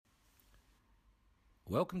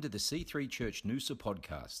Welcome to the C3 Church Noosa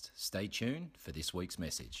podcast. Stay tuned for this week's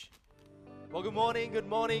message. Well, good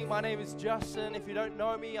morning. My name is Justin. If you don't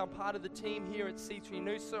know me, I'm part of the team here at C3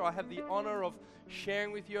 Noosa. I have the honor of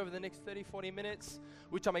sharing with you over the next 30-40 minutes,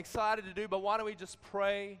 which I'm excited to do, but why don't we just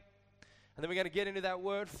pray, and then we're going to get into that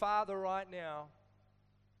word. Father, right now,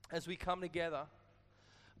 as we come together,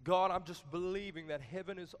 God, I'm just believing that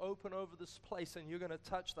heaven is open over this place, and you're going to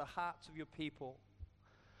touch the hearts of your people.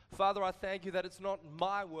 Father, I thank you that it's not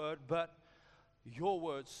my word, but your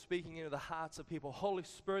word speaking into the hearts of people. Holy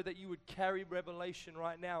Spirit, that you would carry revelation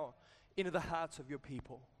right now into the hearts of your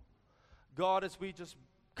people. God, as we just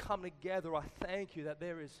come together, I thank you that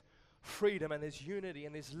there is freedom and there's unity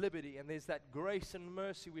and there's liberty and there's that grace and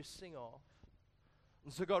mercy we sing of.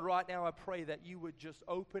 And so God, right now I pray that you would just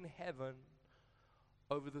open heaven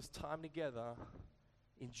over this time together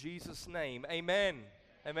in Jesus' name. Amen.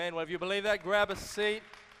 Amen. Well, if you believe that, grab a seat.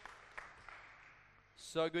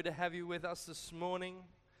 So good to have you with us this morning.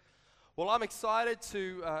 Well, I'm excited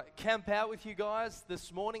to camp out with you guys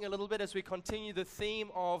this morning a little bit as we continue the theme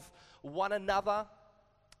of one another.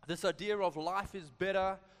 This idea of life is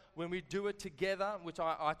better when we do it together, which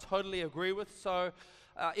I totally agree with. So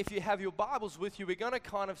if you have your Bibles with you, we're going to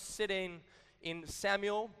kind of sit in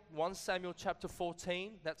Samuel, 1 Samuel chapter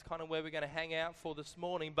 14. That's kind of where we're going to hang out for this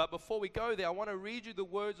morning. But before we go there, I want to read you the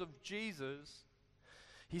words of Jesus.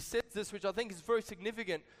 He says this, which I think is very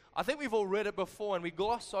significant. I think we've all read it before and we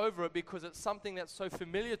gloss over it because it's something that's so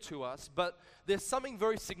familiar to us. But there's something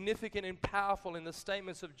very significant and powerful in the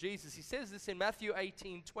statements of Jesus. He says this in Matthew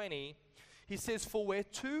 18:20. He says, "For where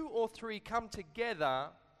two or three come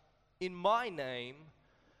together in my name,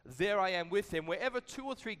 there I am with them." Wherever two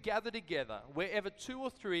or three gather together, wherever two or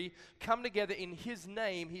three come together in his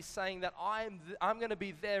name, he's saying that I'm going to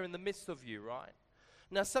be there in the midst of you, right?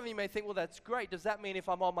 Now, some of you may think, well, that's great. Does that mean if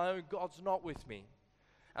I'm on my own, God's not with me?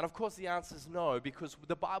 And of course, the answer is no, because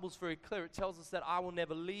the Bible's very clear. It tells us that I will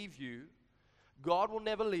never leave you. God will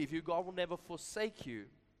never leave you. God will never forsake you.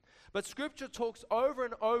 But Scripture talks over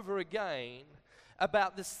and over again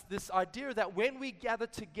about this idea that when we gather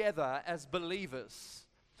together as believers,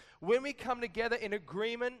 when we come together in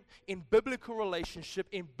agreement, in biblical relationship,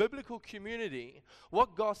 in biblical community,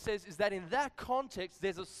 what God says is that in that context,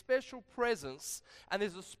 there's a special presence, and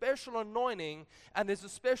there's a special anointing, and there's a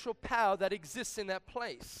special power that exists in that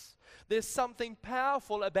place. There's something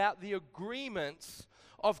powerful about the agreements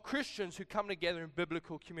of Christians who come together in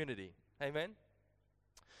biblical community. Amen?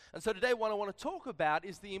 And so today what I want to talk about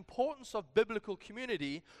is the importance of biblical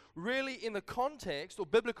community really in the context, or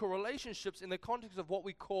biblical relationships in the context of what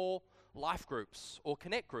we call life groups or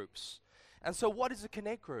connect groups. And so what is a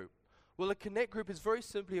connect group? Well, a connect group is very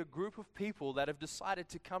simply a group of people that have decided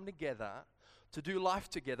to come together to do life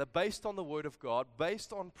together based on the Word of God,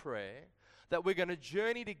 based on prayer, that we're going to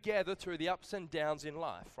journey together through the ups and downs in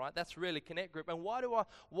life, right? That's really connect group. And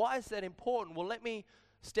why is that important? Well, let me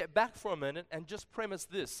step back for a minute and just premise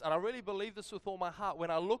this. And I really believe this with all my heart.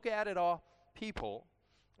 When I look out at our people,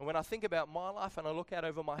 and when I think about my life and I look out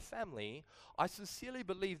over my family, I sincerely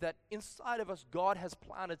believe that inside of us, God has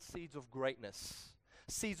planted seeds of greatness.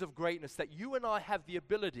 Seeds of greatness, that you and I have the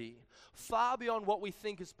ability, far beyond what we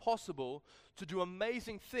think is possible, to do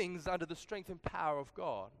amazing things under the strength and power of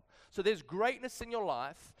God. So there's greatness in your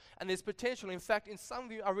life, and there's potential. In fact, in some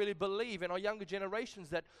of you, I really believe in our younger generations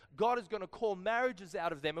that God is going to call marriages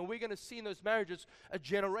out of them, and we're going to see in those marriages a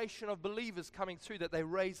generation of believers coming through that they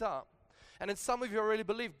raise up. And in some of you, I really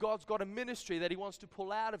believe God's got a ministry that He wants to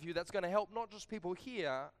pull out of you that's going to help not just people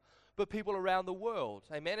here, but people around the world.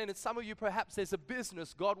 Amen? And in some of you, perhaps there's a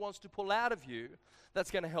business God wants to pull out of you that's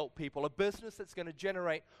going to help people. A business that's going to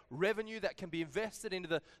generate revenue that can be invested into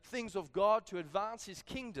the things of God to advance His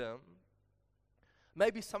kingdom.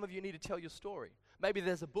 Maybe some of you need to tell your story. Maybe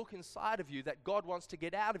there's a book inside of you that God wants to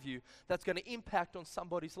get out of you that's going to impact on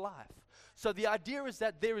somebody's life. So the idea is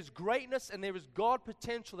that there is greatness and there is God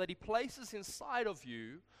potential that He places inside of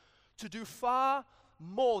you to do far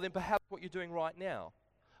more than perhaps what you're doing right now.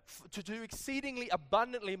 To do exceedingly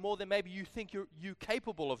abundantly more than maybe you think you're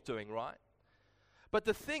capable of doing, right? But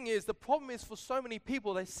the thing is, the problem is for so many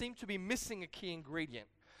people, they seem to be missing a key ingredient.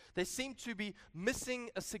 They seem to be missing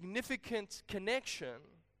a significant connection.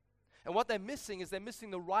 And what they're missing is they're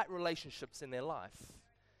missing the right relationships in their life.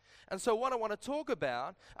 And so what I want to talk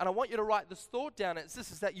about, and I want you to write this thought down,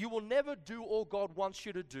 is that you will never do all God wants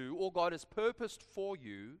you to do, all God has purposed for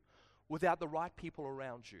you, without the right people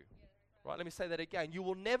around you. Right, let me say that again. You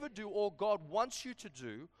will never do all God wants you to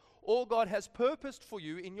do, all God has purposed for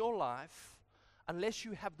you in your life, unless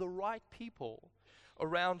you have the right people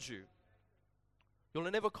around you. You'll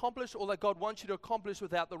never accomplish all that God wants you to accomplish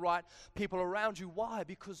without the right people around you. Why?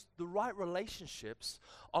 Because the right relationships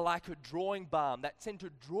are like a drawing balm that tend to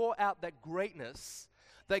draw out that greatness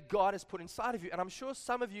that God has put inside of you. And I'm sure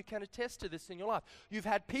some of you can attest to this in your life. You've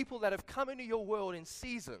had people that have come into your world in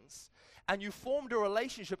seasons, and you formed a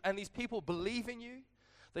relationship, and these people believe in you.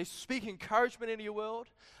 They speak encouragement into your world.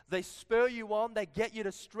 They spur you on. They get you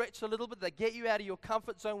to stretch a little bit. They get you out of your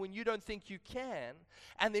comfort zone when you don't think you can.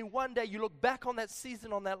 And then one day you look back on that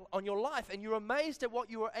season on your life, and you're amazed at what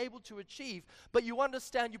you were able to achieve. But you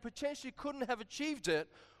understand you potentially couldn't have achieved it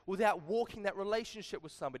without walking that relationship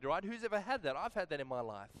with somebody, right? Who's ever had that? I've had that in my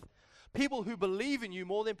life. People who believe in you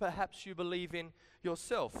more than perhaps you believe in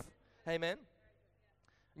yourself. Amen?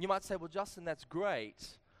 And you might say, well, Justin, that's great.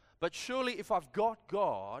 But surely if I've got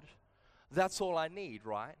God, that's all I need,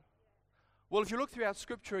 right? Well, if you look throughout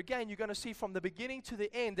Scripture again, you're going to see from the beginning to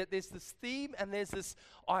the end that there's this theme and there's this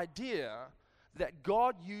idea that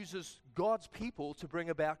God uses God's people to bring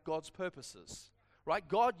about God's purposes, right?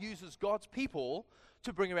 God uses God's people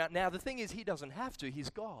to bring about. Now, the thing is, He doesn't have to. He's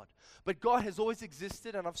God. But God has always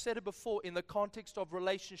existed, and I've said it before, in the context of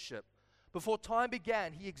relationship. Before time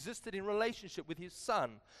began, He existed in relationship with His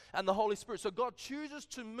Son and the Holy Spirit. So God chooses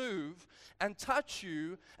to move and touch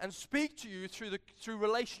you and speak to you through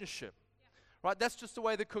relationship. Yeah. Right? That's just the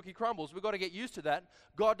way the cookie crumbles. We've got to get used to that.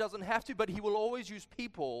 God doesn't have to, but He will always use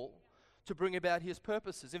people to bring about His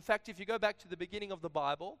purposes. In fact, if you go back to the beginning of the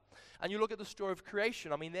Bible and you look at the story of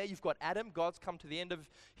creation, I mean, there you've got Adam. God's come to the end of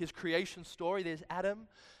His creation story. There's Adam,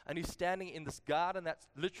 and he's standing in this garden that's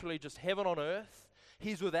literally just heaven on earth.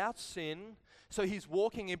 He's without sin, so he's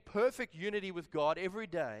walking in perfect unity with God every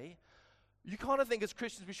day. You kind of think as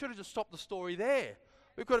Christians we should have just stopped the story there.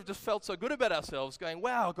 We could have just felt so good about ourselves, going,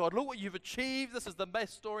 wow, God, look what you've achieved. This is the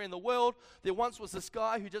best story in the world. There once was this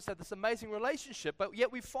guy who just had this amazing relationship, but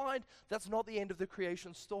yet we find that's not the end of the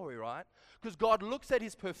creation story, right? Because God looks at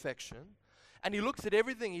His perfection, and He looks at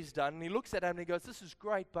everything He's done, and He looks at Adam and He goes, this is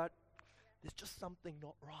great, but there's just something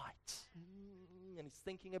not right. And He's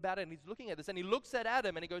thinking about it, and He's looking at this, and He looks at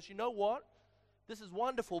Adam, and He goes, you know what? This is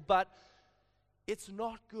wonderful, but it's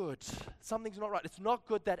not good. Something's not right. It's not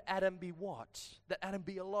good that Adam be what? That Adam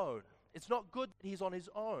be alone. It's not good that he's on his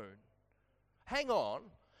own. Hang on.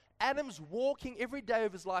 Adam's walking every day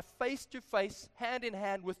of his life face to face, hand in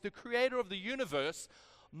hand with the Creator of the universe.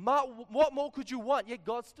 What more could you want? Yet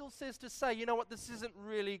God still says to say, you know what? This isn't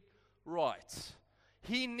really right.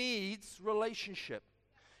 He needs relationship.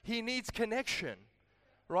 He needs connection.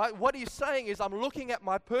 Right? What He's saying is, I'm looking at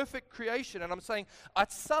my perfect creation and I'm saying,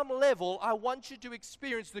 at some level, I want you to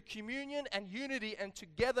experience the communion and unity and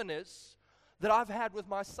togetherness that I've had with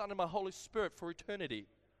my Son and my Holy Spirit for eternity.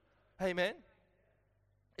 Amen?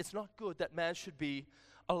 It's not good that man should be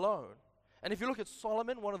alone. And if you look at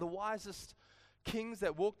Solomon, one of the wisest kings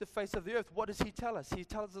that walked the face of the earth, what does he tell us? He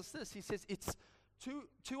tells us this. He says, it's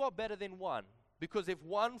two are better than one. Because if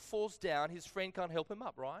one falls down, his friend can't help him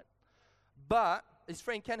up, right? But his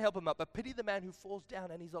friend can help him up, but pity the man who falls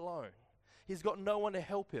down and he's alone. He's got no one to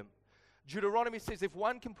help him. Deuteronomy says if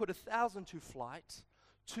one can put 1,000 to flight,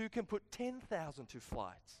 two can put 10,000 to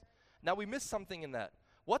flight. Now we miss something in that.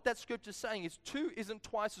 What that scripture is saying is 2 isn't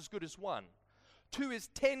twice as good as 1. 2 is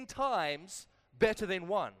 10 times better than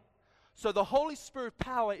 1. So the Holy Spirit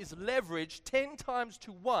power is leveraged 10 times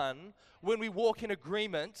to 1 when we walk in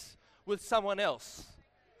agreement with someone else.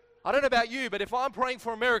 I don't know about you, but if I'm praying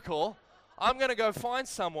for a miracle, I'm going to go find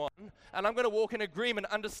someone and I'm going to walk in agreement,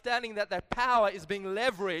 understanding that that power is being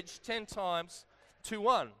leveraged 10 times to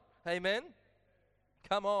 1. Amen?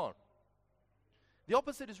 Come on. The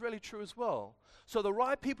opposite is really true as well. So the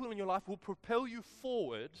right people in your life will propel you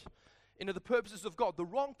forward into the purposes of God. The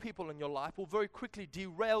wrong people in your life will very quickly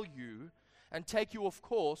derail you and take you off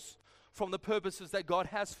course from the purposes that God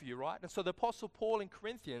has for you, right? And so the Apostle Paul in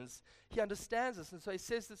Corinthians, he understands this. And so he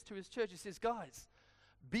says this to his church. He says, guys,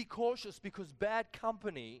 be cautious because bad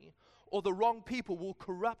company or the wrong people will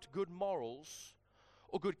corrupt good morals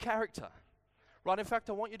or good character, right? In fact,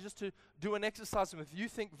 I want you just to do an exercise. If you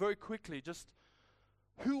think very quickly, just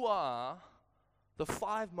who are the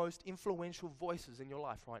 5 most influential voices in your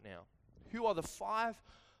life right now? Who are the 5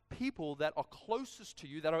 people that are closest to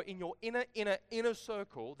you, that are in your inner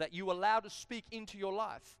circle, that you allow to speak into your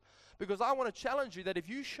life? Because I want to challenge you that if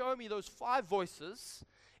you show me those 5 voices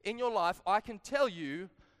in your life, I can tell you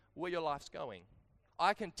where your life's going.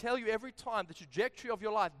 I can tell you every time the trajectory of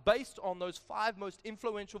your life based on those 5 most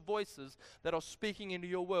influential voices that are speaking into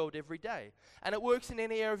your world every day. And it works in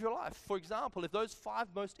any area of your life. For example, if those 5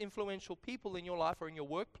 most influential people in your life are in your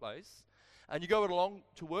workplace, and you go along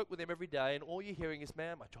to work with them every day, and all you're hearing is,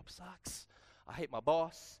 man, my job sucks. I hate my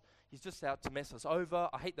boss. He's just out to mess us over.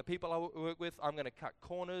 I hate the people I work with. I'm going to cut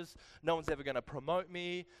corners. No one's ever going to promote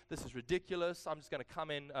me. This is ridiculous. I'm just going to come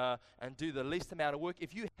in and do the least amount of work.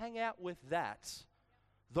 If you hang out with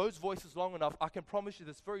those voices long enough, I can promise you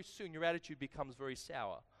this, very soon your attitude becomes very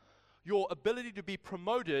sour. Your ability to be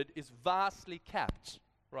promoted is vastly capped,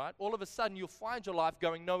 right? All of a sudden, you'll find your life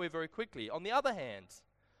going nowhere very quickly. On the other hand,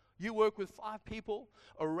 you work with 5 people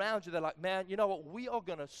around you. They're like, man, you know what? We are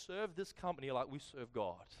going to serve this company like we serve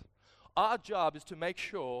God. Our job is to make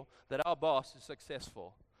sure that our boss is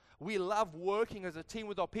successful. We love working as a team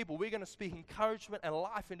with our people. We're going to speak encouragement and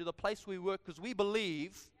life into the place we work because we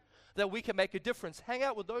believe that we can make a difference. Hang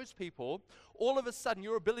out with those people. All of a sudden,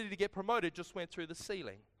 your ability to get promoted just went through the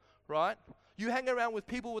ceiling, right? You hang around with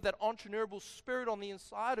people with that entrepreneurial spirit on the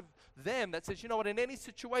inside of them that says, you know what, in any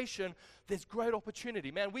situation, there's great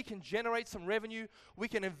opportunity. Man, we can generate some revenue. We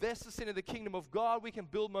can invest this into the kingdom of God. We can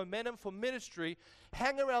build momentum for ministry.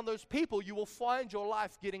 Hang around those people. You will find your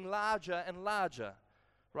life getting larger and larger,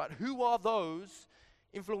 right? Who are those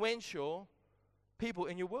influential people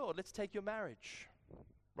in your world? Let's take your marriage,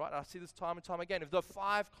 right? I see this time and time again. If the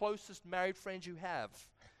 5 closest married friends you have,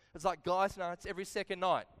 it's like guys' nights every second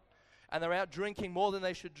night. And they're out drinking more than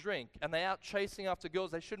they should drink. And they're out chasing after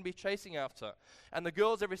girls they shouldn't be chasing after. And the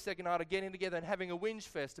girls every second night are getting together and having a whinge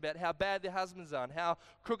fest about how bad their husbands are and how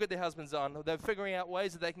crooked their husbands are. And they're figuring out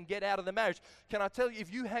ways that they can get out of the marriage. Can I tell you,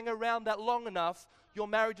 if you hang around that long enough, your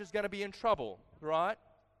marriage is going to be in trouble, right?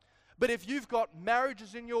 But if you've got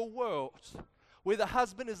marriages in your world where the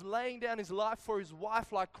husband is laying down his life for his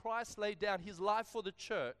wife like Christ laid down his life for the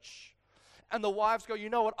church, and the wives go, you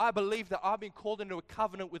know what, I believe that I've been called into a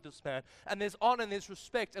covenant with this man. And there's honor and there's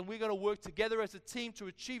respect. And we're going to work together as a team to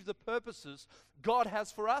achieve the purposes God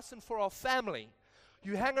has for us and for our family.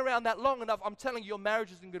 You hang around that long enough, I'm telling you, your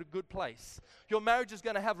marriage is in a good place. Your marriage is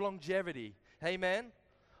going to have longevity. Amen?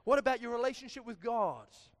 What about your relationship with God?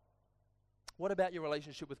 What about your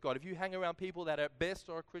relationship with God? If you hang around people that at best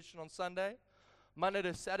are a Christian on Sunday, Monday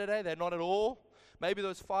to Saturday, they're not at all. Maybe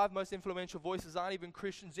those 5 most influential voices aren't even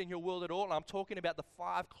Christians in your world at all. And I'm talking about the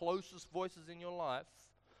 5 closest voices in your life.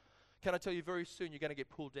 Can I tell you, very soon you're going to get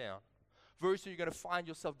pulled down. Very soon you're going to find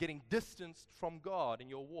yourself getting distanced from God in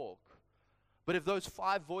your walk. But if those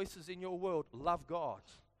 5 voices in your world love God,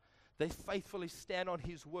 they faithfully stand on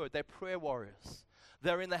His word. They're prayer warriors.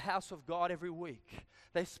 They're in the house of God every week.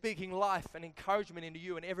 They're speaking life and encouragement into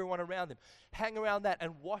you and everyone around them. Hang around that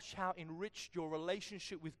and watch how enriched your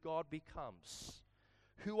relationship with God becomes.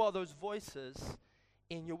 Who are those voices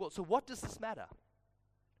in your world? So what does this matter?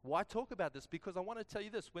 Why talk about this? Because I want to tell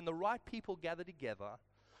you this. When the right people gather together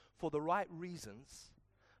for the right reasons,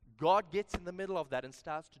 God gets in the middle of that and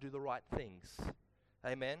starts to do the right things.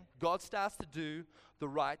 Amen? God starts to do the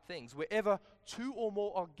right things. Wherever 2 or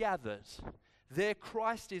more are gathered, there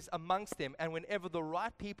Christ is amongst them. And whenever the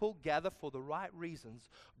right people gather for the right reasons,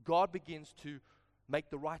 God begins to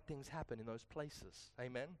make the right things happen in those places.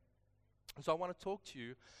 Amen? And so I want to talk to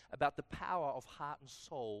you about the power of heart and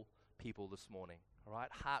soul people this morning. All right,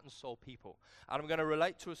 heart and soul people. And I'm going to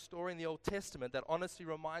relate to a story in the Old Testament that honestly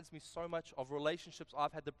reminds me so much of relationships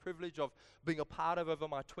I've had the privilege of being a part of over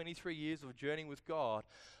my 23 years of journeying with God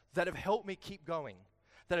that have helped me keep going,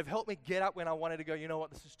 that have helped me get up when I wanted to go, you know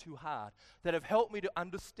what, this is too hard, that have helped me to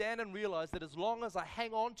understand and realize that as long as I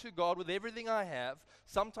hang on to God with everything I have,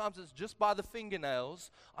 sometimes it's just by the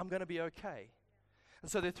fingernails, I'm going to be okay. And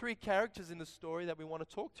so there are 3 characters in the story that we want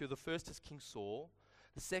to talk to. The first is King Saul.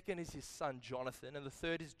 The second is his son Jonathan. And the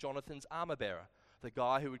third is Jonathan's armor bearer, the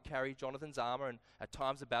guy who would carry Jonathan's armor and at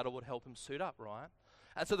times of battle would help him suit up, right?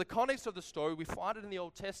 And so the context of the story, we find it in the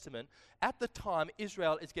Old Testament. At the time,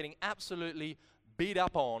 Israel is getting absolutely beat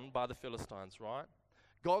up on by the Philistines, right?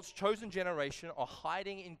 God's chosen generation are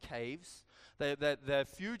hiding in caves. They're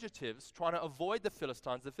fugitives trying to avoid the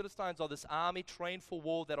Philistines. The Philistines are this army trained for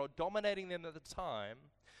war that are dominating them at the time.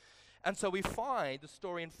 And so we find the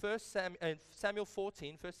story in 1 Samuel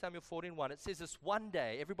 14:1. It says this: one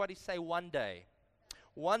day, everybody say one day.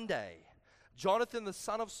 One day, Jonathan the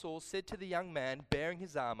son of Saul said to the young man bearing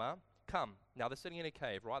his armor, come. Now they're sitting in a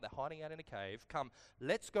cave, right? They're hiding out in a cave. Come,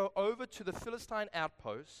 let's go over to the Philistine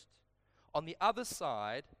outpost on the other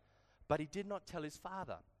side. But he did not tell his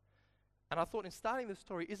father. And I thought, in starting this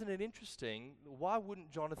story, isn't it interesting? Why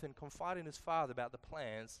wouldn't Jonathan confide in his father about the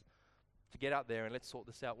plans to get out there and let's sort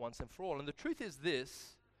this out once and for all? And the truth is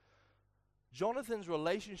this: Jonathan's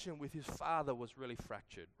relationship with his father was really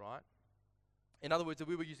fractured, right? In other words, if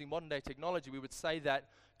we were using modern day technology, we would say that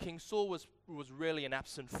King Saul was really an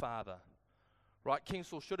absent father, right? King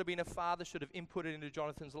Saul should have been a father, should have inputted into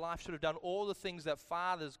Jonathan's life, should have done all the things that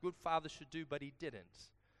good fathers should do, but he didn't.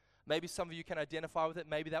 Maybe some of you can identify with it.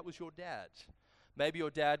 Maybe that was your dad. Maybe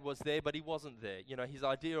your dad was there, but he wasn't there. You know, his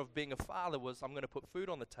idea of being a father was, I'm going to put food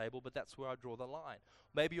on the table, but that's where I draw the line.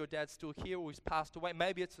 Maybe your dad's still here or he's passed away.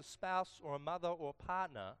 Maybe it's a spouse or a mother or a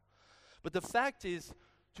partner. But the fact is,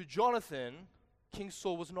 to Jonathan, King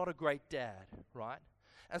Saul was not a great dad, right?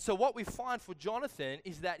 And so what we find for Jonathan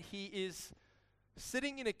is that he is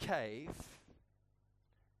sitting in a cave,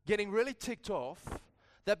 getting really ticked off,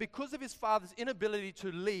 that because of his father's inability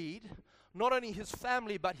to lead, not only his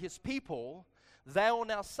family but his people, they are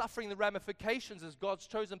now suffering the ramifications as God's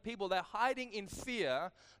chosen people. They're hiding in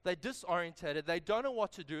fear. They're disorientated. They don't know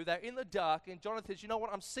what to do. They're in the dark. And Jonathan says, you know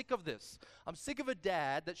what? I'm sick of this. I'm sick of a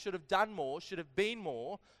dad that should have done more, should have been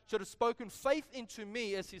more, should have spoken faith into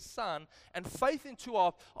me as his son and faith into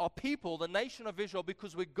our people, the nation of Israel,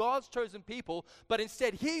 because we're God's chosen people. But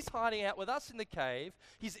instead, he's hiding out with us in the cave.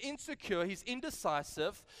 He's insecure. He's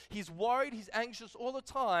indecisive. He's worried. He's anxious all the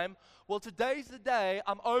time. Well, today's the day.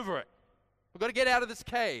 I'm over it. We've got to get out of this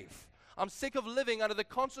cave. I'm sick of living under the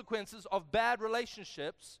consequences of bad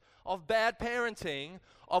relationships, of bad parenting,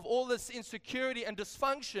 of all this insecurity and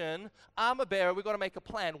dysfunction. Armor bearer, we've got to make a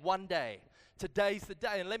plan one day. Today's the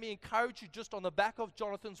day. And let me encourage you just on the back of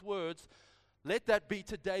Jonathan's words, let that be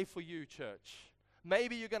today for you, church.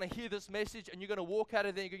 Maybe you're going to hear this message and you're going to walk out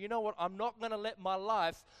of there and go, you know what, I'm not going to let my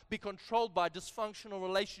life be controlled by dysfunctional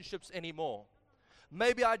relationships anymore.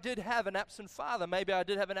 Maybe I did have an absent father. Maybe I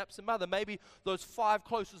did have an absent mother. Maybe those 5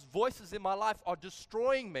 closest voices in my life are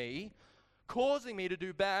destroying me, causing me to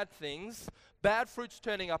do bad things, bad fruits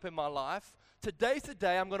turning up in my life. Today's the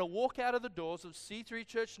day I'm going to walk out of the doors of C3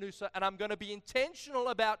 Church Noosa and I'm going to be intentional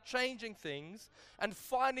about changing things and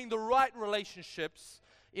finding the right relationships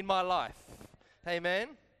in my life. Amen?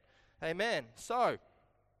 Amen. So,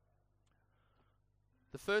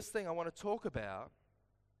 the first thing I want to talk about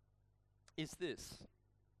is this.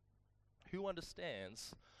 Who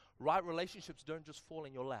understands right relationships don't just fall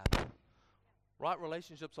in your lap? Right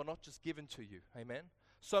relationships are not just given to you. Amen?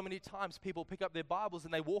 So many times people pick up their Bibles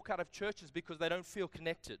and they walk out of churches because they don't feel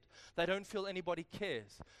connected. They don't feel anybody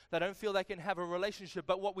cares. They don't feel they can have a relationship.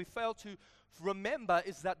 But what we fail to remember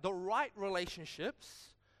is that the right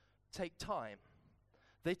relationships take time.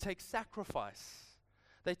 They take sacrifice.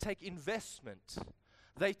 They take investment.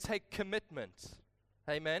 They take commitment.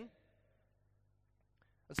 Amen?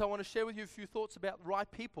 And so I want to share with you a few thoughts about the right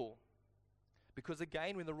people. Because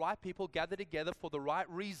again, when the right people gather together for the right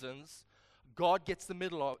reasons, God gets in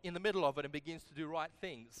the middle of it and begins to do right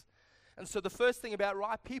things. And so the first thing about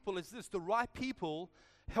right people is this. The right people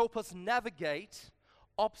help us navigate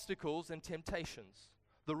obstacles and temptations.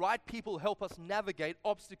 The right people help us navigate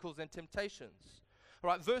obstacles and temptations. All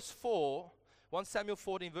right, verse 4, 1 Samuel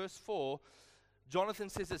 14, verse 4, Jonathan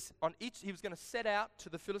says this, he was going to set out to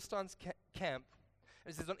the Philistines' camp.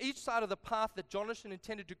 And it says, on each side of the path that Jonathan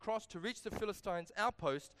intended to cross to reach the Philistines'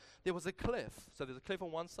 outpost, there was a cliff. So there's a cliff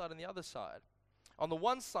on one side and the other side. On the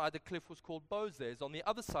one side, the cliff was called Bozez. On the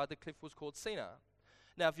other side, the cliff was called Seneh.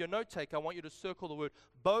 Now, if you're a note taker, I want you to circle the word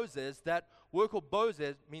Bozez. That word called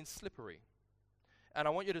Bozez means slippery. And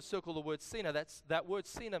I want you to circle the word Seneh. That word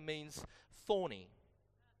Seneh means thorny.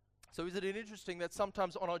 So isn't it interesting that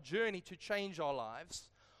sometimes on our journey to change our lives,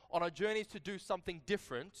 on our journeys to do something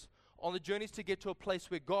different, on the journeys to get to a place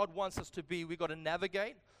where God wants us to be, we've got to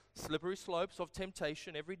navigate slippery slopes of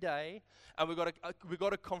temptation every day, and we've got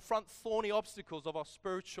to confront thorny obstacles of our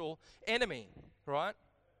spiritual enemy, right?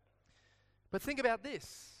 But think about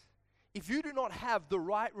this. If you do not have the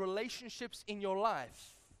right relationships in your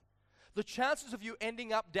life, the chances of you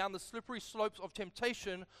ending up down the slippery slopes of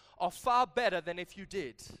temptation are far better than if you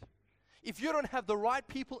did. If you don't have the right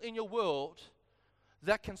people in your world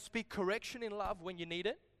that can speak correction in love when you need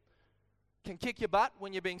it, can kick your butt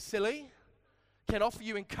when you're being silly, can offer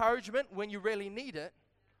you encouragement when you really need it.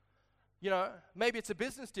 You know, maybe it's a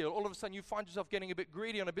business deal. All of a sudden you find yourself getting a bit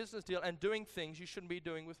greedy on a business deal and doing things you shouldn't be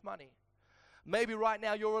doing with money. Maybe right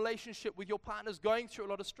now your relationship with your partner's going through a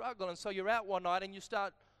lot of struggle, and so you're out one night and you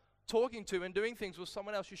start talking to and doing things with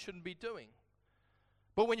someone else you shouldn't be doing.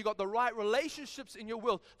 But when you've got the right relationships in your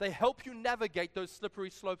world, they help you navigate those slippery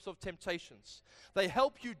slopes of temptations. They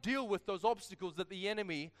help you deal with those obstacles that the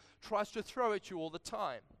enemy tries to throw at you all the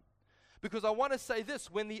time. Because I want to say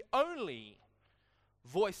this, when the only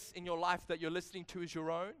voice in your life that you're listening to is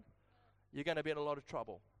your own, you're going to be in a lot of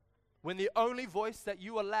trouble. When the only voice that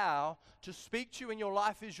you allow to speak to you in your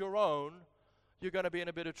life is your own, you're going to be in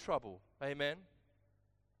a bit of trouble. Amen?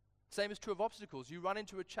 Same is true of obstacles. You run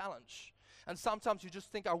into a challenge. And sometimes you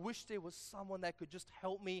just think, I wish there was someone that could just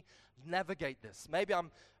help me navigate this. Maybe I'm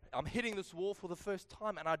hitting this wall for the first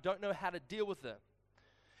time and I don't know how to deal with it.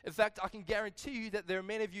 In fact, I can guarantee you that there are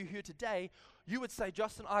many of you here today, you would say,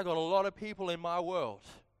 Justin, I got a lot of people in my world.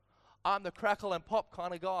 I'm the crackle and pop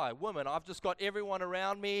kind of guy, woman. I've just got everyone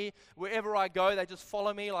around me. Wherever I go, they just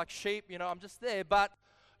follow me like sheep. I'm just there. But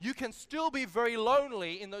you can still be very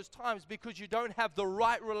lonely in those times because you don't have the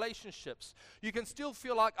right relationships. You can still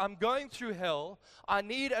feel like I'm going through hell. I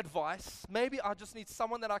need advice. Maybe I just need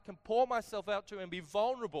someone that I can pour myself out to and be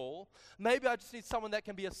vulnerable. Maybe I just need someone that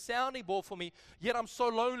can be a sounding board for me. Yet I'm so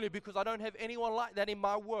lonely because I don't have anyone like that in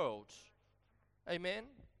my world. Amen?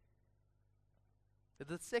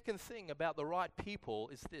 The second thing about the right people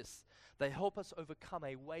is this. They help us overcome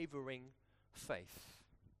a wavering faith.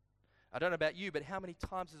 I don't know about you, but how many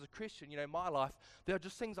times as a Christian, in my life, there are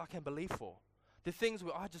just things I can believe for. There are things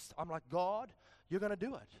where I'm like, God, you're going to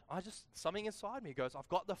do it. Something inside me goes, I've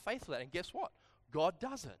got the faith for that. And guess what? God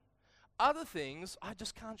does it. Other things, I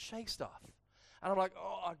just can't shake stuff. And I'm like,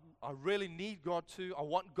 I really need God to. I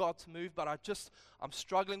want God to move, but I'm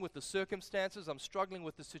struggling with the circumstances. I'm struggling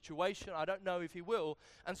with the situation. I don't know if He will.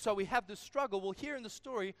 And so we have this struggle. Well, here in the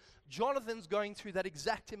story, Jonathan's going through that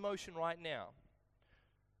exact emotion right now.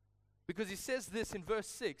 Because he says this in verse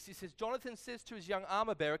 6. He says, Jonathan says to his young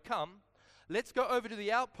armor bearer, come, let's go over to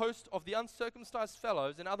the outpost of the uncircumcised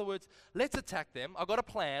fellows. In other words, let's attack them. I've got a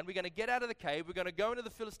plan. We're going to get out of the cave. We're going to go into the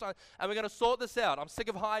Philistines, and we're going to sort this out. I'm sick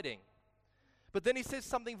of hiding. But then he says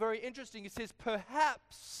something very interesting. He says,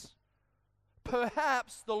 perhaps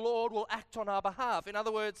the Lord will act on our behalf. In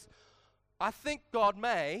other words, I think God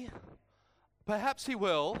may. Perhaps He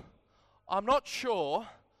will. I'm not sure.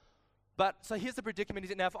 But, so here's the predicament. He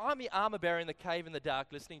said, now if I'm the armor bearer in the cave in the dark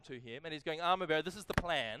listening to him, and he's going, armor bearer, this is the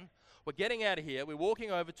plan. We're getting out of here. We're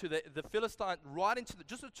walking over to the Philistine, right into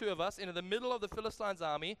just the two of us, into the middle of the Philistines'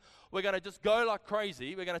 army. We're going to just go like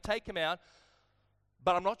crazy. We're going to take him out.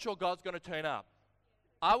 But I'm not sure God's going to turn up.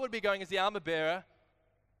 I would be going as the armor bearer,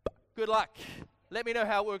 good luck. Let me know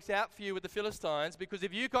how it works out for you with the Philistines, because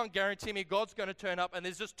if you can't guarantee me God's going to turn up and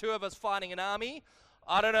there's just two of us fighting an army,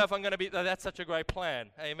 I don't know if I'm going to be, that's such a great plan.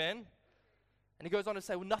 Amen? And he goes on to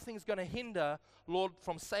say, well, nothing's going to hinder Lord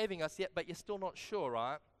from saving us yet, but you're still not sure,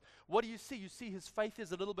 right? What do you see? You see his faith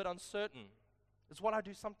is a little bit uncertain. It's what I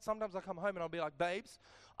do. Sometimes I come home and I'll be like, babes,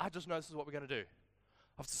 I just know this is what we're going to do.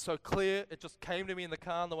 It's so clear. It just came to me in the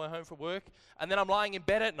car on the way home from work. And then I'm lying in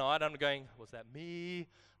bed at night and I'm going, was that me?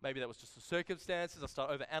 Maybe that was just the circumstances. I start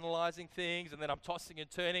overanalyzing things, and then I'm tossing and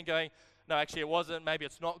turning going, no, actually it wasn't. Maybe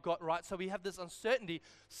it's not got right. So we have this uncertainty.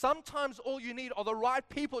 Sometimes all you need are the right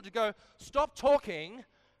people to go, stop talking,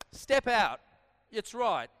 step out. It's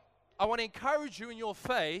right. I want to encourage you in your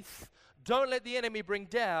faith. Don't let the enemy bring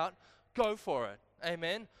doubt. Go for it.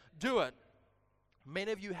 Amen. Do it.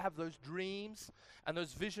 Many of you have those dreams and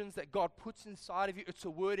those visions that God puts inside of you. It's a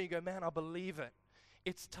word and you go, man, I believe it.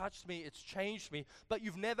 It's touched me. It's changed me. But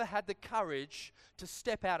you've never had the courage to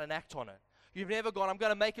step out and act on it. You've never gone, I'm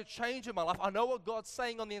going to make a change in my life. I know what God's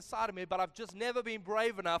saying on the inside of me, but I've just never been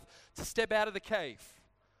brave enough to step out of the cave.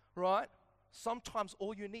 Right? Sometimes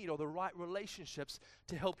all you need are the right relationships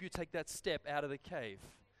to help you take that step out of the cave.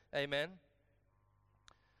 Amen?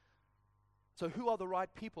 So who are the right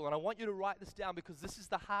people? And I want you to write this down, because this is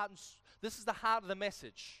the heart of the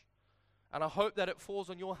message. And I hope that it falls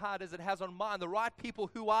on your heart as it has on mine. The right people,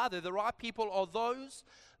 who are they? The right people are those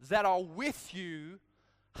that are with you,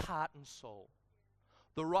 heart and soul.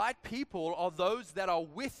 The right people are those that are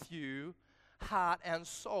with you, heart and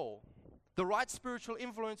soul. The right spiritual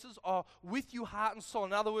influences are with you, heart and soul.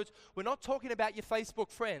 In other words, we're not talking about your Facebook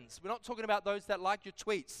friends. We're not talking about those that like your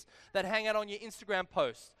tweets, that hang out on your Instagram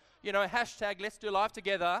posts. Hashtag let's do life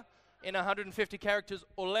together in 150 characters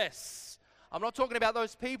or less. I'm not talking about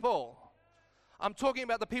those people. I'm talking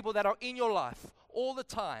about the people that are in your life all the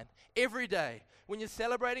time, every day. When you're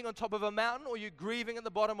celebrating on top of a mountain or you're grieving at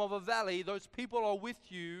the bottom of a valley, those people are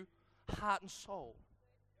with you, heart and soul.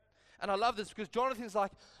 And I love this because Jonathan's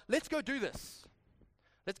like, let's go do this.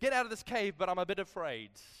 Let's get out of this cave, but I'm a bit afraid.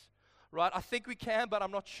 Right? I think we can, but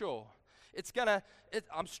I'm not sure.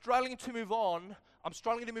 I'm struggling to move on. I'm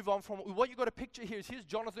struggling to move on from what you've got to picture here is here's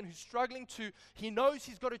Jonathan who's struggling he knows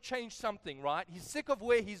he's got to change something, right? He's sick of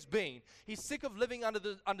where he's been. He's sick of living under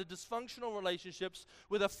dysfunctional relationships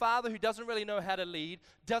with a father who doesn't really know how to lead,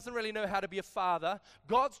 doesn't really know how to be a father.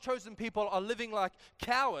 God's chosen people are living like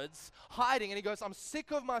cowards, hiding, and he goes, I'm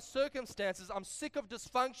sick of my circumstances. I'm sick of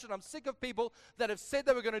dysfunction. I'm sick of people that have said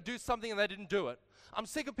they were going to do something and they didn't do it. I'm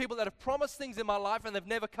sick of people that have promised things in my life and they've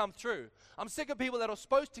never come through. I'm sick of people that are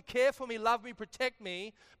supposed to care for me, love me, protect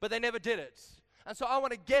me, but they never did it. And so I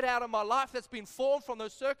want to get out of my life that's been formed from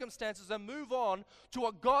those circumstances and move on to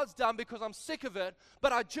what God's done, because I'm sick of it,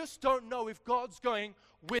 but I just don't know if God's going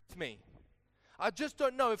with me. I just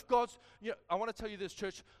don't know if God's, I want to tell you this,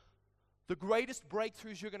 church. The greatest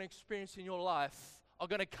breakthroughs you're going to experience in your life are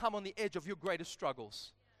going to come on the edge of your greatest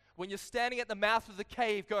struggles. When you're standing at the mouth of the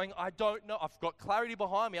cave going, I don't know, I've got clarity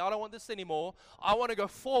behind me, I don't want this anymore, I want to go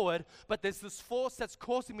forward, but there's this force that's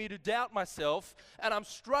causing me to doubt myself, and I'm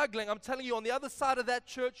struggling. I'm telling you, on the other side of that,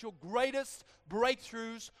 church, your greatest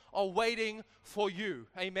breakthroughs are waiting for you.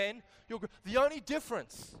 Amen? The only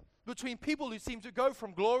difference between people who seem to go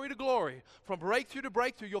from glory to glory, from breakthrough to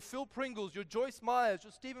breakthrough, your Phil Pringles, your Joyce Myers,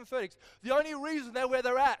 your Stephen Furtick's, the only reason they're where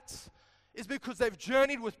they're at is because they've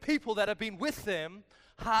journeyed with people that have been with them,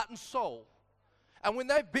 heart and soul. And when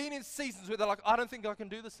they've been in seasons where they're like, I don't think I can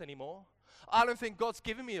do this anymore. I don't think God's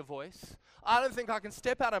given me a voice. I don't think I can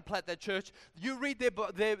step out and plant that church. You read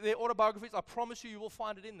their autobiographies, I promise you will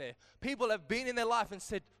find it in there. People have been in their life and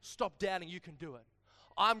said, stop doubting, you can do it.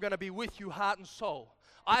 I'm going to be with you, heart and soul.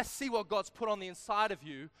 I see what God's put on the inside of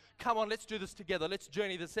you. Come on, let's do this together. Let's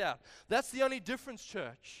journey this out. That's the only difference,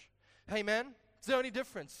 church. Amen? It's the only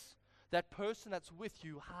difference. That person that's with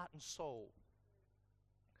you, heart and soul.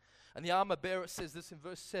 And the armor bearer says this in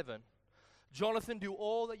verse 7. Jonathan, do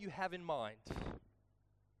all that you have in mind.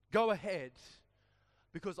 Go ahead,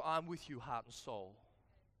 because I'm with you, heart and soul.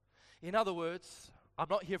 In other words, I'm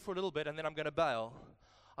not here for a little bit and then I'm going to bail.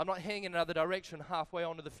 I'm not heading in another direction halfway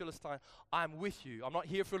onto the Philistine. I'm with you. I'm not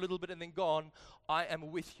here for a little bit and then gone. I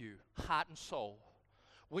am with you, heart and soul.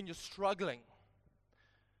 When you're struggling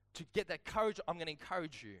to get that courage, I'm going to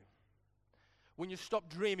encourage you. When you stop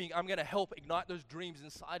dreaming, I'm going to help ignite those dreams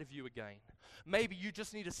inside of you again. Maybe you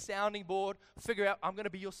just need a sounding board. Figure out, I'm going to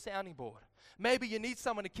be your sounding board. Maybe you need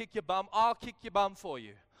someone to kick your bum. I'll kick your bum for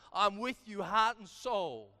you. I'm with you, heart and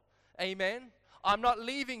soul. Amen? I'm not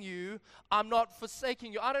leaving you. I'm not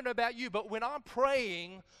forsaking you. I don't know about you, but when I'm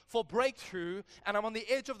praying for breakthrough and I'm on the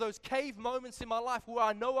edge of those cave moments in my life where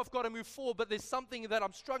I know I've got to move forward, but there's something that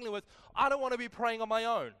I'm struggling with, I don't want to be praying on my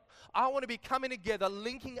own. I want to be coming together,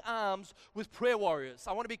 linking arms with prayer warriors.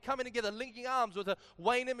 I want to be coming together, linking arms with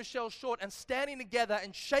Wayne and Michelle Short and standing together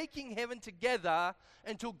and shaking heaven together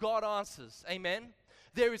until God answers. Amen?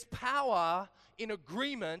 There is power in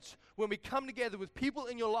agreement when we come together with people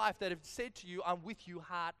in your life that have said to you, I'm with you,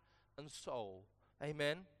 heart and soul.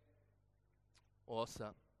 Amen?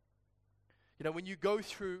 Awesome. You know, when you go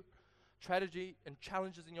through tragedy and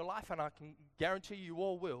challenges in your life, and I can guarantee you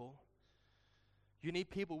all will, you need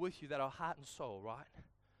people with you that are heart and soul, right?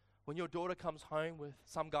 When your daughter comes home with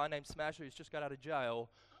some guy named Smasher who's just got out of jail,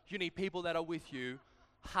 you need people that are with you,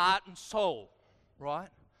 heart and soul, right?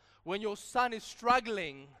 When your son is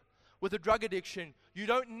struggling with a drug addiction, you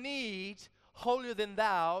don't need holier than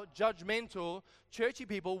thou, judgmental, churchy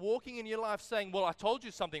people walking in your life saying, well, I told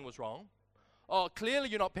you something was wrong. Oh, clearly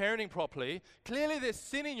you're not parenting properly. Clearly there's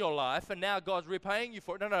sin in your life and now God's repaying you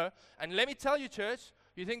for it. No. And let me tell you, church,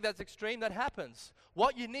 you think that's extreme? That happens.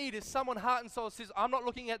 What you need is someone heart and soul says, I'm not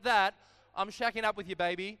looking at that. I'm shacking up with you,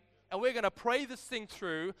 baby. And we're going to pray this thing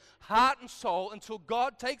through, heart and soul, until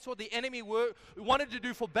God takes what the enemy wanted to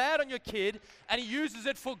do for bad on your kid and he uses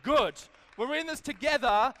it for good. We're in this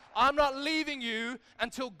together. I'm not leaving you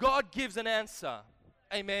until God gives an answer.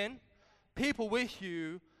 Amen? People with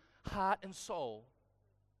you, heart and soul.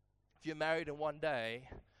 If you're married in one day,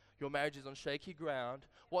 your marriage is on shaky ground.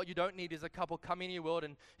 What you don't need is a couple come into your world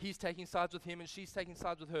and he's taking sides with him and she's taking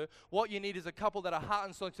sides with her. What you need is a couple that are heart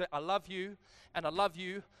and soul and say, I love you,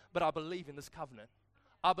 but I believe in this covenant.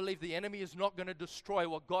 I believe the enemy is not going to destroy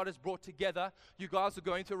what God has brought together. You guys are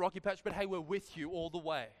going through a rocky patch, but hey, we're with you all the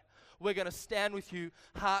way. We're going to stand with you,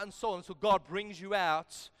 heart and soul, until God brings you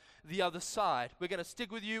out the other side. We're going to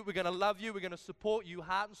stick with you. We're going to love you. We're going to support you,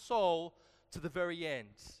 heart and soul, to the very end.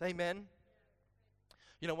 Amen.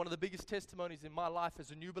 You know, one of the biggest testimonies in my life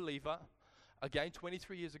as a new believer, again,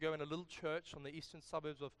 23 years ago in a little church on the eastern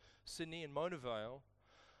suburbs of Sydney in Mona Vale,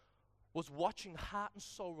 was watching heart and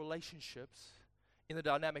soul relationships in the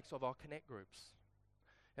dynamics of our connect groups.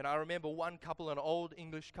 And I remember one couple, an old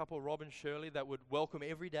English couple, Rob and Shirley, that would welcome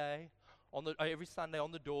every day, every Sunday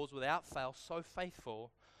on the doors without fail, so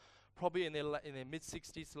faithful, probably in their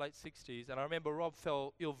mid-60s to late 60s. And I remember Rob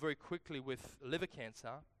fell ill very quickly with liver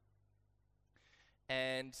cancer.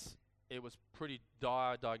 And it was pretty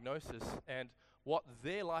dire diagnosis. And what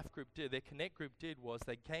their life group did, their connect group did, was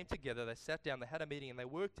they came together, they sat down, they had a meeting, and they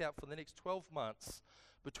worked out for the next 12 months,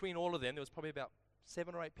 between all of them, there was probably about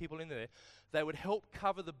 7 or 8 people in there, they would help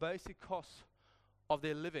cover the basic costs of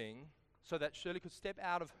their living so that Shirley could step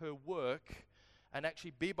out of her work and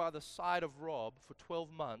actually be by the side of Rob for 12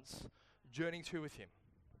 months, journeying through with him.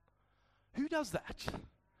 Who does that?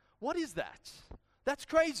 What is that? That's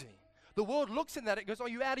crazy. The world looks at that, it goes, are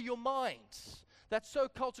you out of your mind? That's so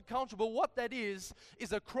culture cultural. But what that is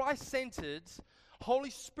a Christ-centered,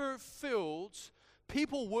 Holy Spirit-filled,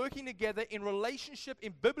 people working together in relationship,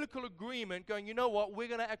 in biblical agreement, going, you know what, we're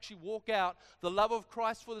going to actually walk out the love of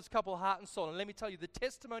Christ for this couple, heart and soul. And let me tell you, the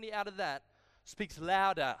testimony out of that speaks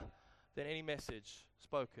louder than any message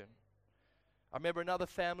spoken. I remember another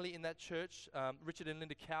family in that church, Richard and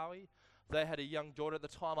Linda Cowie. They had a young daughter at the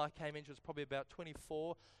time I came in. She was probably about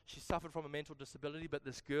 24. She suffered from a mental disability, but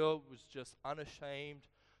this girl was just unashamed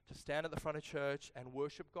to stand at the front of church and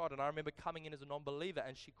worship God. And I remember coming in as a non-believer,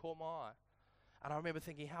 and she caught my eye. And I remember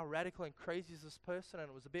thinking, how radical and crazy is this person? And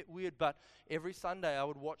it was a bit weird, but every Sunday I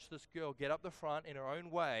would watch this girl get up the front in her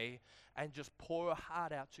own way and just pour her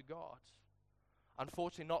heart out to God.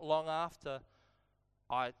 Unfortunately, not long after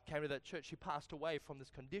I came to that church, she passed away from this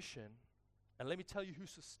condition. And let me tell you who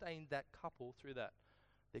sustained that couple through that.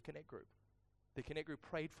 Their Connect group. Their Connect group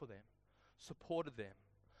prayed for them, supported them,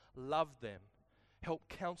 loved them, helped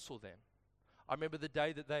counsel them. I remember the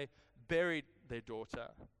day that they buried their daughter.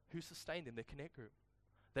 Who sustained them? Their Connect group.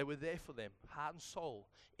 They were there for them, heart and soul,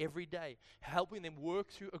 every day, helping them work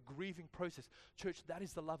through a grieving process. Church, that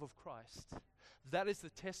is the love of Christ. That is the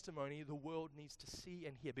testimony the world needs to see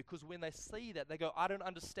and hear. Because when they see that, they go, I don't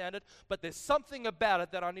understand it, but there's something about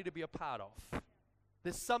it that I need to be a part of.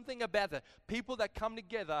 There's something about that. People that come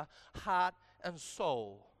together, heart and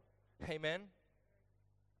soul. Amen?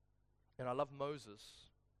 And I love Moses.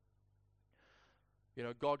 You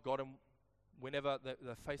know, God got him. Whenever they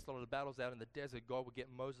faced a lot of battles out in the desert, God would get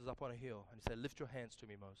Moses up on a hill and he'd say, lift your hands to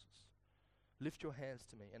me, Moses. Lift your hands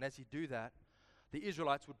to me. And as he do that, the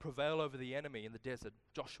Israelites would prevail over the enemy in the desert,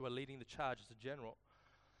 Joshua leading the charge as a general.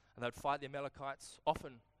 And they'd fight the Amalekites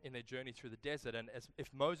often in their journey through the desert. And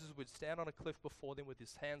if Moses would stand on a cliff before them with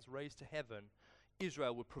his hands raised to heaven,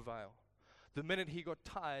 Israel would prevail. The minute he got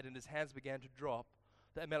tired and his hands began to drop,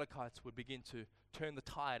 the Amalekites would begin to turn the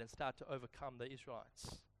tide and start to overcome the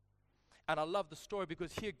Israelites. And I love the story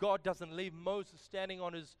because here God doesn't leave Moses standing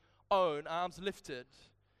on his own, arms lifted.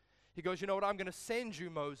 He goes, you know what, I'm going to send you,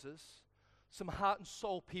 Moses, some heart and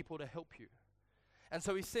soul people to help you. And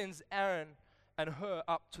so he sends Aaron and Hur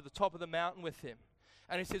up to the top of the mountain with him.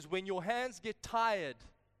 And he says, when your hands get tired,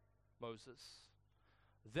 Moses,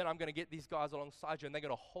 then I'm going to get these guys alongside you and they're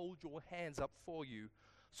going to hold your hands up for you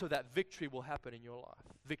so that victory will happen in your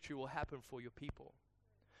life. Victory will happen for your people.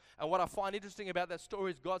 And what I find interesting about that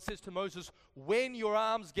story is God says to Moses, when your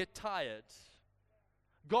arms get tired,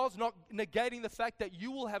 God's not negating the fact that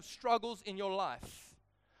you will have struggles in your life.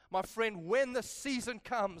 My friend, when the season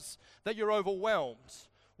comes that you're overwhelmed,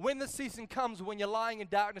 when the season comes when you're lying in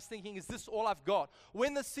darkness thinking, is this all I've got?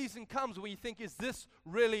 When the season comes when you think, is this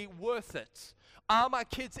really worth it? Are my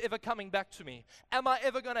kids ever coming back to me? Am I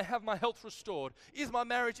ever going to have my health restored? Is my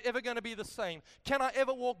marriage ever going to be the same? Can I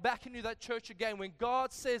ever walk back into that church again? When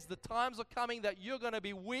God says the times are coming that you're going to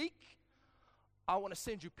be weak, I want to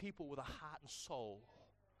send you people with a heart and soul.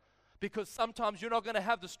 Because sometimes you're not going to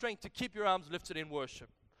have the strength to keep your arms lifted in worship.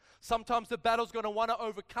 Sometimes the battle's going to want to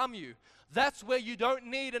overcome you. That's where you don't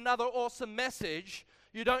need another awesome message.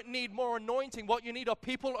 You don't need more anointing. What you need are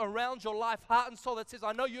people around your life, heart and soul, that says,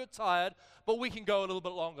 I know you're tired, but we can go a little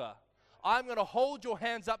bit longer. I'm going to hold your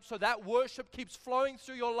hands up so that worship keeps flowing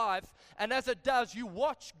through your life. And as it does, you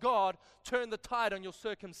watch God turn the tide on your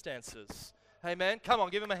circumstances. Amen. Come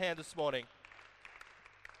on, give him a hand this morning.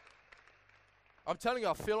 I'm telling you,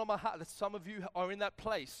 I feel on my heart that some of you are in that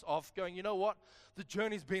place of going, you know what? The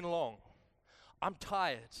journey's been long. I'm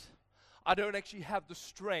tired. I don't actually have the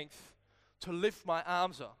strength to lift my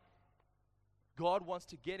arms up. God wants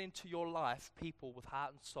to get into your life people with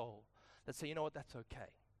heart and soul that say, you know what, that's okay.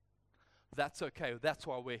 That's okay. That's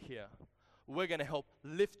why we're here. We're going to help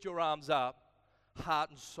lift your arms up, heart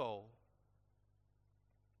and soul.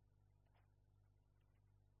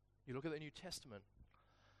 You look at the New Testament,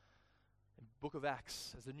 in the book of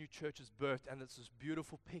Acts, as the new church is birthed, and it's this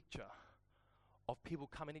beautiful picture of people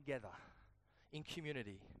coming together in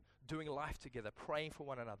community, doing life together, praying for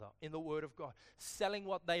one another, in the Word of God, selling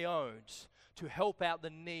what they owned to help out the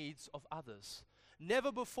needs of others.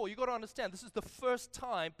 Never before, you've got to understand, this is the first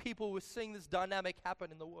time people were seeing this dynamic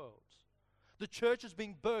happen in the world. The church is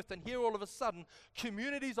being birthed, and here all of a sudden,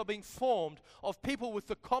 communities are being formed of people with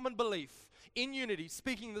the common belief, in unity,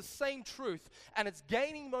 speaking the same truth, and it's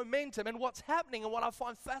gaining momentum. And what's happening, and what I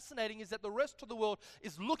find fascinating, is that the rest of the world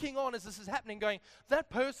is looking on as this is happening, going, that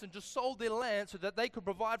person just sold their land so that they could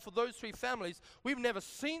provide for those 3 families. We've never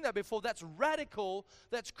seen that before. That's radical,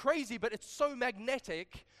 that's crazy, but it's so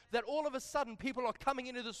magnetic that all of a sudden people are coming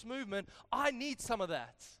into this movement. I need some of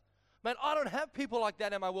that. Man, I don't have people like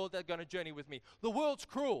that in my world that are going to journey with me. The world's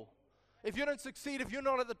cruel. If you don't succeed, if you're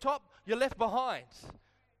not at the top, you're left behind.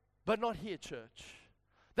 But not here, church.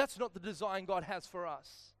 That's not the design God has for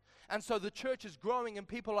us. And so the church is growing and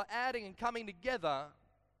people are adding and coming together,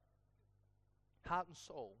 heart and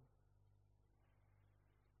soul.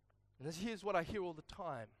 And here's what I hear all the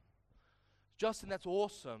time. Justin, that's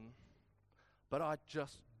awesome, but I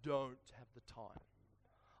just don't have the time.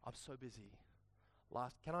 I'm so busy.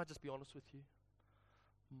 Can I just be honest with you?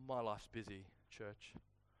 My life's busy, church.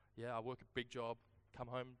 Yeah, I work a big job, come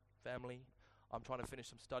home, family. I'm trying to finish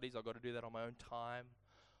some studies. I've got to do that on my own time.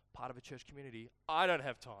 Part of a church community. I don't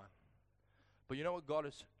have time. But you know what God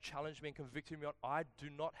has challenged me and convicted me on? I do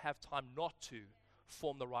not have time not to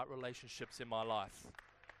form the right relationships in my life.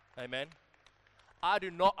 Amen.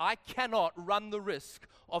 I cannot run the risk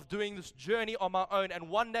of doing this journey on my own. And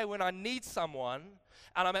one day when I need someone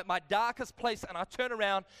and I'm at my darkest place and I turn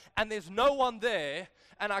around and there's no one there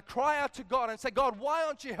and I cry out to God and say, God, why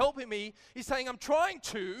aren't you helping me? He's saying, I'm trying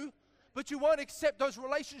to, but you won't accept those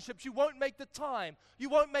relationships. You won't make the time. You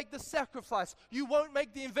won't make the sacrifice. You won't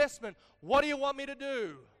make the investment. What do you want me to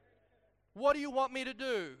do? What do you want me to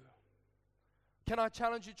do? Can I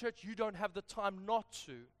challenge you, church? You don't have the time not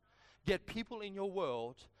to get people in your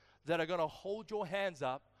world that are going to hold your hands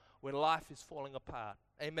up when life is falling apart.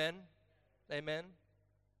 Amen? Amen?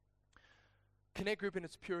 Connect group in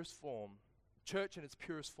its purest form. Church in its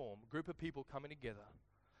purest form. A group of people coming together.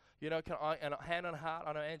 You know, and hand on heart,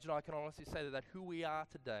 I know Angela and I can honestly say that who we are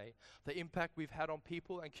today, the impact we've had on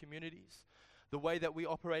people and communities, the way that we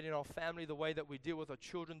operate in our family, the way that we deal with our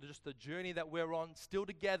children, just the journey that we're on, still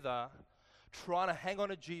together, trying to hang on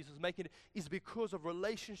to Jesus, making it, is because of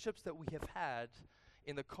relationships that we have had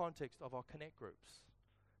in the context of our connect groups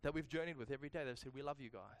that we've journeyed with every day. They've said, we love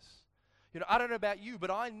you guys. You know, I don't know about you,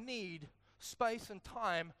 but I need space and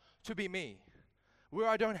time to be me, where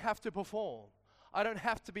I don't have to perform. I don't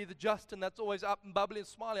have to be the Justin that's always up and bubbly and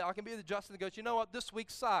smiling. I can be the Justin that goes, you know what, this week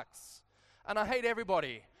sucks. And I hate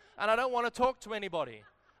everybody. And I don't want to talk to anybody.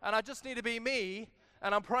 And I just need to be me.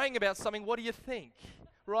 And I'm praying about something. What do you think?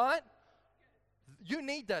 Right? You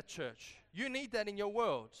need that, church. You need that in your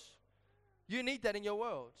world. You need that in your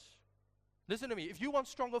world. Listen to me. If you want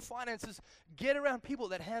stronger finances, get around people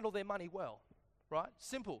that handle their money well. Right?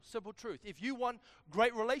 Simple truth. If you want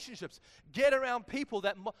great relationships, get around people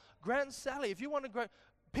that, Grant Sally, if you want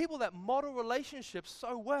people that model relationships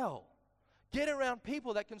so well, get around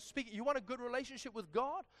people that can speak. You want a good relationship with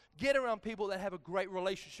God? Get around people that have a great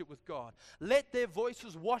relationship with God. Let their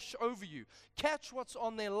voices wash over you. Catch what's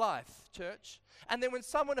on their life, church. And then when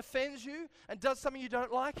someone offends you and does something you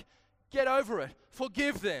don't like, get over it.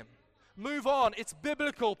 Forgive them. Move on. It's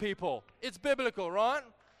biblical, people. It's biblical, right?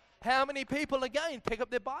 How many people, again, pick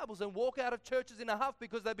up their Bibles and walk out of churches in a huff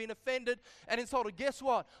because they've been offended and insulted? Guess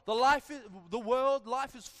what? Life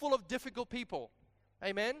is full of difficult people.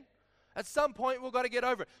 Amen? At some point, we've got to get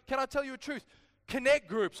over it. Can I tell you a truth? Connect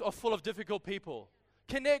groups are full of difficult people.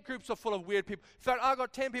 Connect groups are full of weird people. In fact, I've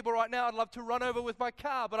got 10 people right now I'd love to run over with my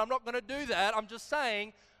car, but I'm not going to do that. I'm just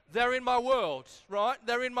saying they're in my world, right?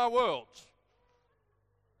 They're in my world.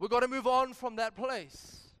 We've got to move on from that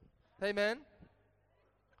place. Amen?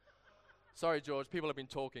 Sorry, George, people have been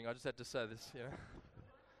talking. I just had to say this,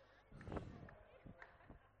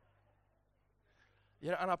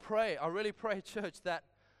 And I really pray, church, that,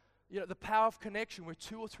 the power of connection where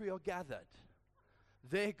 2 or 3 are gathered,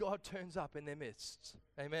 there God turns up in their midst.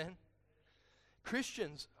 Amen?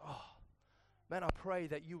 Christians, man, I pray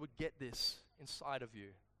that you would get this inside of you.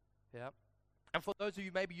 Yeah? And for those of you,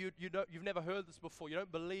 maybe you've never heard this before, you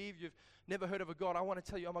don't believe, you've never heard of a God, I want to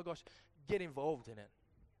tell you, oh my gosh, get involved in it.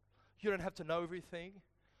 You don't have to know everything.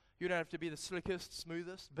 You don't have to be the slickest,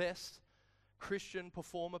 smoothest, best Christian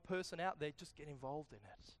performer person out there. Just get involved in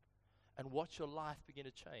it and watch your life begin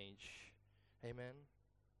to change. Amen.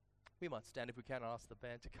 We might stand if we can and ask the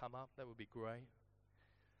band to come up. That would be great.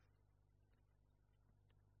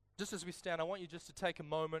 Just as we stand, I want you just to take a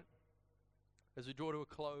moment as we draw to a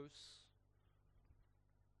close.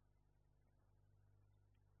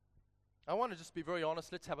 I want to just be very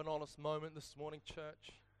honest. Let's have an honest moment this morning,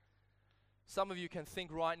 church. Some of you can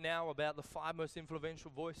think right now about the 5 most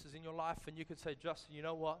influential voices in your life, and you could say, Justin, you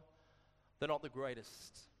know what? They're not the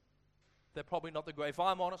greatest. They're probably not the greatest. If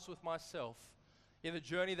I'm honest with myself, in the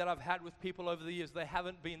journey that I've had with people over the years, they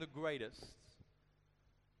haven't been the greatest.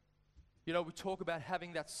 We talk about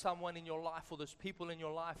having that someone in your life or those people in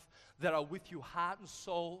your life that are with you heart and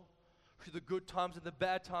soul through the good times and the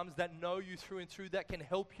bad times, that know you through and through, that can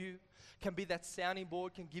help you, can be that sounding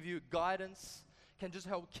board, can give you guidance, can just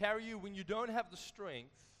help carry you when you don't have the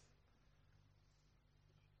strength.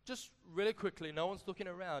 Just really quickly, no one's looking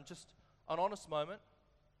around, just an honest moment.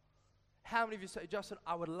 How many of you say, Justin,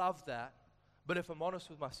 I would love that, but if I'm honest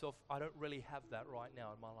with myself, I don't really have that right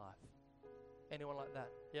now in my life? Anyone like that?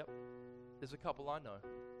 Yep. There's a couple I know.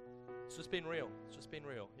 It's just been real. It's just been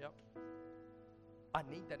real. Yep. I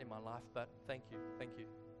need that in my life, but thank you,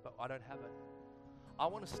 but I don't have it. I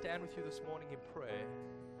want to stand with you this morning in prayer,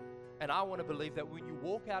 and I want to believe that when you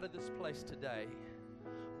walk out of this place today,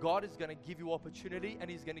 God is going to give you opportunity, and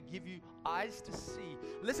He's going to give you eyes to see.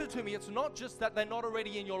 Listen to me, it's not just that they're not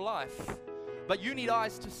already in your life, but you need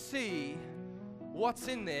eyes to see what's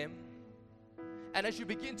in them. And as you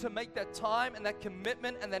begin to make that time and that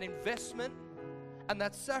commitment and that investment and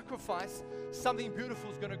that sacrifice, something beautiful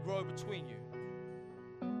is going to grow between you.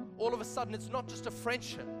 All of a sudden, it's not just a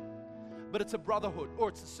friendship, but it's a brotherhood or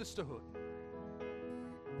it's a sisterhood.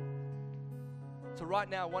 So right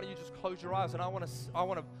now, why don't you just close your eyes, and I want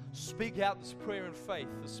to speak out this prayer in faith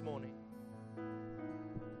this morning.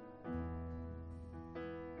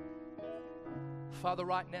 Father,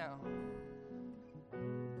 right now,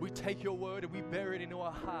 we take your word and we bury it into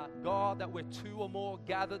our heart. God, that where two or more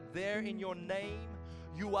gathered there in your name,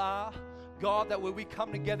 you are. God, that where we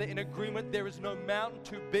come together in agreement, there is no mountain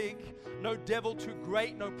too big, no devil too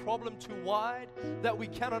great, no problem too wide that we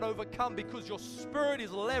cannot overcome, because your Spirit is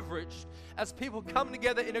leveraged as people come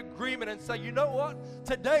together in agreement and say, you know what?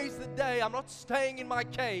 Today's the day. I'm not staying in my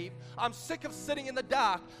cave. I'm sick of sitting in the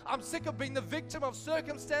dark. I'm sick of being the victim of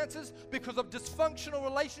circumstances because of dysfunctional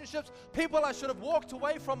relationships, people I should have walked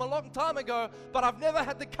away from a long time ago, but I've never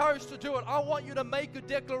had the courage to do it. I want you to make a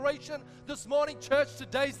declaration this morning, church.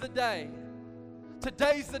 Today's the day.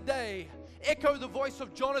 Today's the day. Echo the voice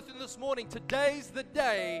of Jonathan this morning. Today's the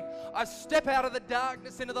day I step out of the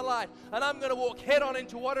darkness into the light, and I'm going to walk head on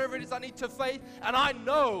into whatever it is I need to faith, and I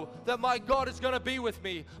know that my God is going to be with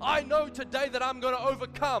me. I know today that I'm going to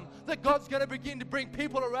overcome, that God's going to begin to bring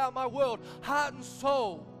people around my world, heart and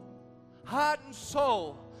soul,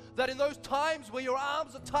 that in those times where your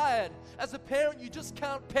arms are tired, as a parent you just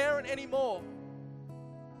can't parent anymore,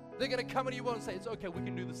 they're going to come into you and say, it's okay, we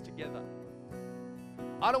can do this together.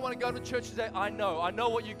 I don't want to go to church today. I know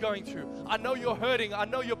what you're going through. I know you're hurting. I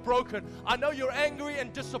know you're broken. I know you're angry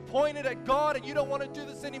and disappointed at God and you don't want to do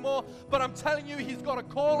this anymore. But I'm telling you, He's got a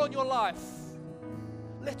call on your life.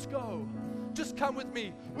 Let's go. Just come with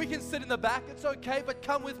me. We can sit in the back. It's okay, but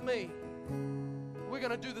come with me. We're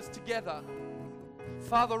going to do this together.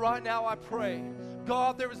 Father, right now I pray,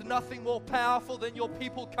 God, there is nothing more powerful than your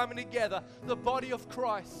people coming together, the body of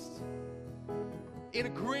Christ, in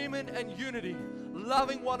agreement and unity,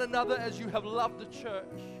 loving one another as you have loved the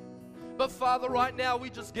church. But Father, right now we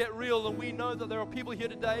just get real, and we know that there are people here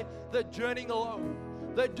today that are journeying alone.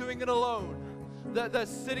 They're doing it alone. They're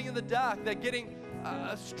sitting in the dark. They're getting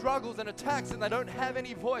struggles and attacks, and they don't have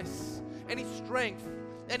any voice, any strength,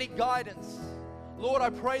 any guidance. Lord,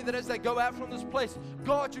 I pray that as they go out from this place,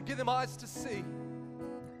 God, you give them eyes to see.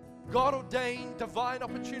 God ordained divine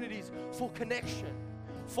opportunities for connection,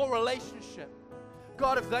 for relationship.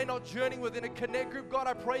 God, if they're not journeying within a connect group, God,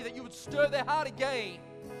 I pray that you would stir their heart again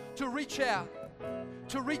to reach out,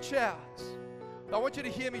 I want you to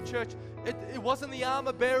hear me, church. It wasn't the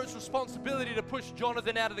armor bearer's responsibility to push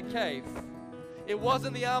Jonathan out of the cave. It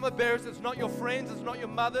wasn't the armor bearers. It's not your friends. It's not your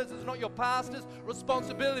mothers. It's not your pastor's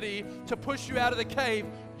responsibility to push you out of the cave.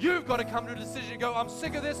 You've got to come to a decision and go, I'm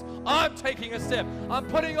sick of this. I'm taking a step. I'm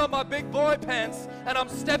putting on my big boy pants and I'm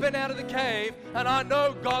stepping out of the cave, and I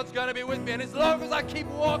know God's going to be with me. And as long as I keep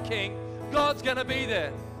walking, God's going to be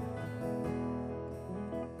there.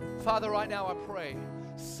 Father, right now I pray,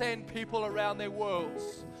 send people around their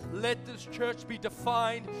worlds. Let this church be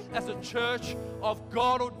defined as a church of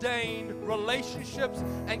God-ordained relationships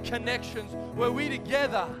and connections where we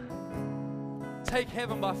together take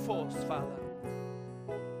heaven by force, Father.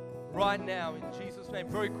 Right now, in Jesus' name,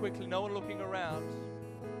 very quickly, no one looking around.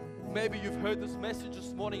 Maybe you've heard this message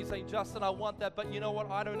this morning. You're saying, Justin, I want that, but you know what?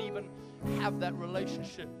 I don't even have that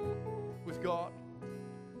relationship with God.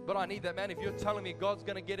 But I need that, man. If you're telling me God's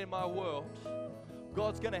going to get in my world,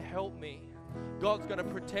 God's going to help me, God's going to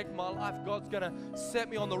protect my life, God's going to set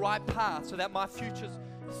me on the right path so that my future's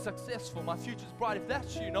successful, my future's bright. If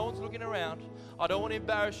that's you, no one's looking around. I don't want to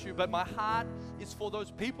embarrass you, but my heart is for those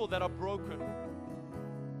people that are broken.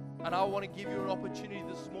 And I want to give you an opportunity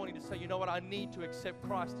this morning to say, you know what, I need to accept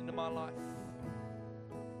Christ into my life.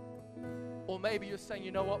 Or maybe you're saying,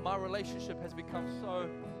 you know what, my relationship has become so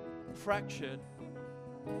fractured,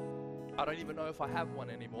 I don't even know if I have one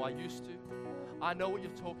anymore. I used to. I know what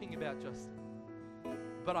you're talking about, Justin,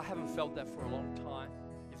 but I haven't felt that for a long time.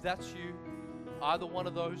 If that's you, either one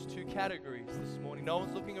of those two categories this morning, no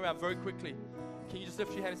one's looking around. Very quickly, can you just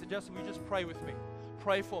lift your hand and say, Justin, will you just pray with me?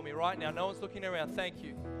 Pray for me right now. No one's looking around. Thank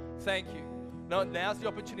you. Thank you. No, now's the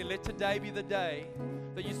opportunity. Let today be the day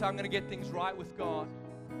that you say, I'm going to get things right with God.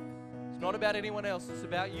 It's not about anyone else. It's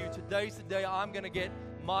about you. Today's the day I'm going to get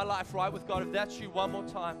my life right with God. If that's you, one more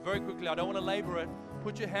time, very quickly. I don't want to labor it.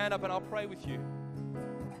 Put your hand up and I'll pray with you.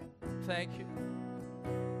 Thank you.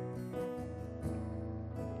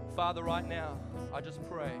 Father, right now, I just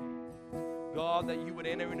pray, God, that you would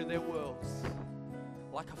enter into their worlds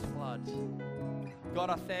like a flood. God,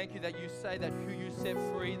 I thank you that you say that who you set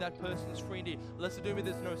free, that person's free indeed. Listen to me,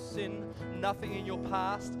 there's no sin, nothing in your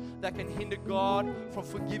past that can hinder God from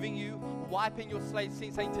forgiving you, wiping your slate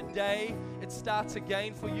clean, saying today it starts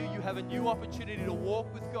again for you. You have a new opportunity to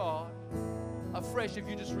walk with God afresh. If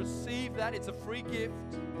you just receive that, it's a free gift.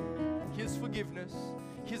 His forgiveness,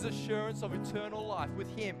 His assurance of eternal life with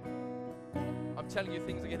Him. I'm telling you,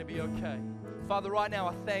 things are going to be okay. Father, right now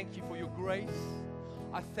I thank you for your grace.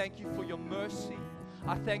 I thank you for your mercy.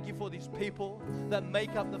 I thank you for these people that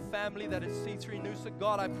make up the family that is C3 Noosa.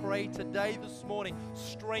 God, I pray today, this morning,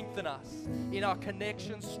 strengthen us in our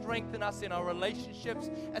connections, strengthen us in our relationships.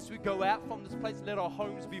 As we go out from this place, let our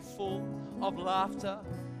homes be full of laughter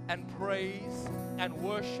and praise and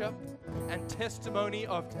worship and testimony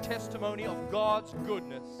of God's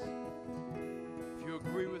goodness. If you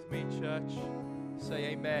agree with me, church, say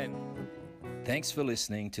amen. Thanks for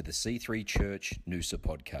listening to the C3 Church Noosa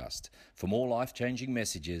podcast. For more life-changing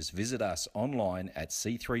messages, visit us online at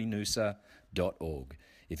c3noosa.org.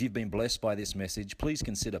 If you've been blessed by this message, please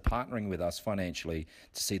consider partnering with us financially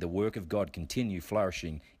to see the work of God continue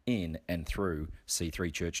flourishing in and through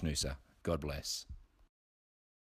C3 Church Noosa. God bless.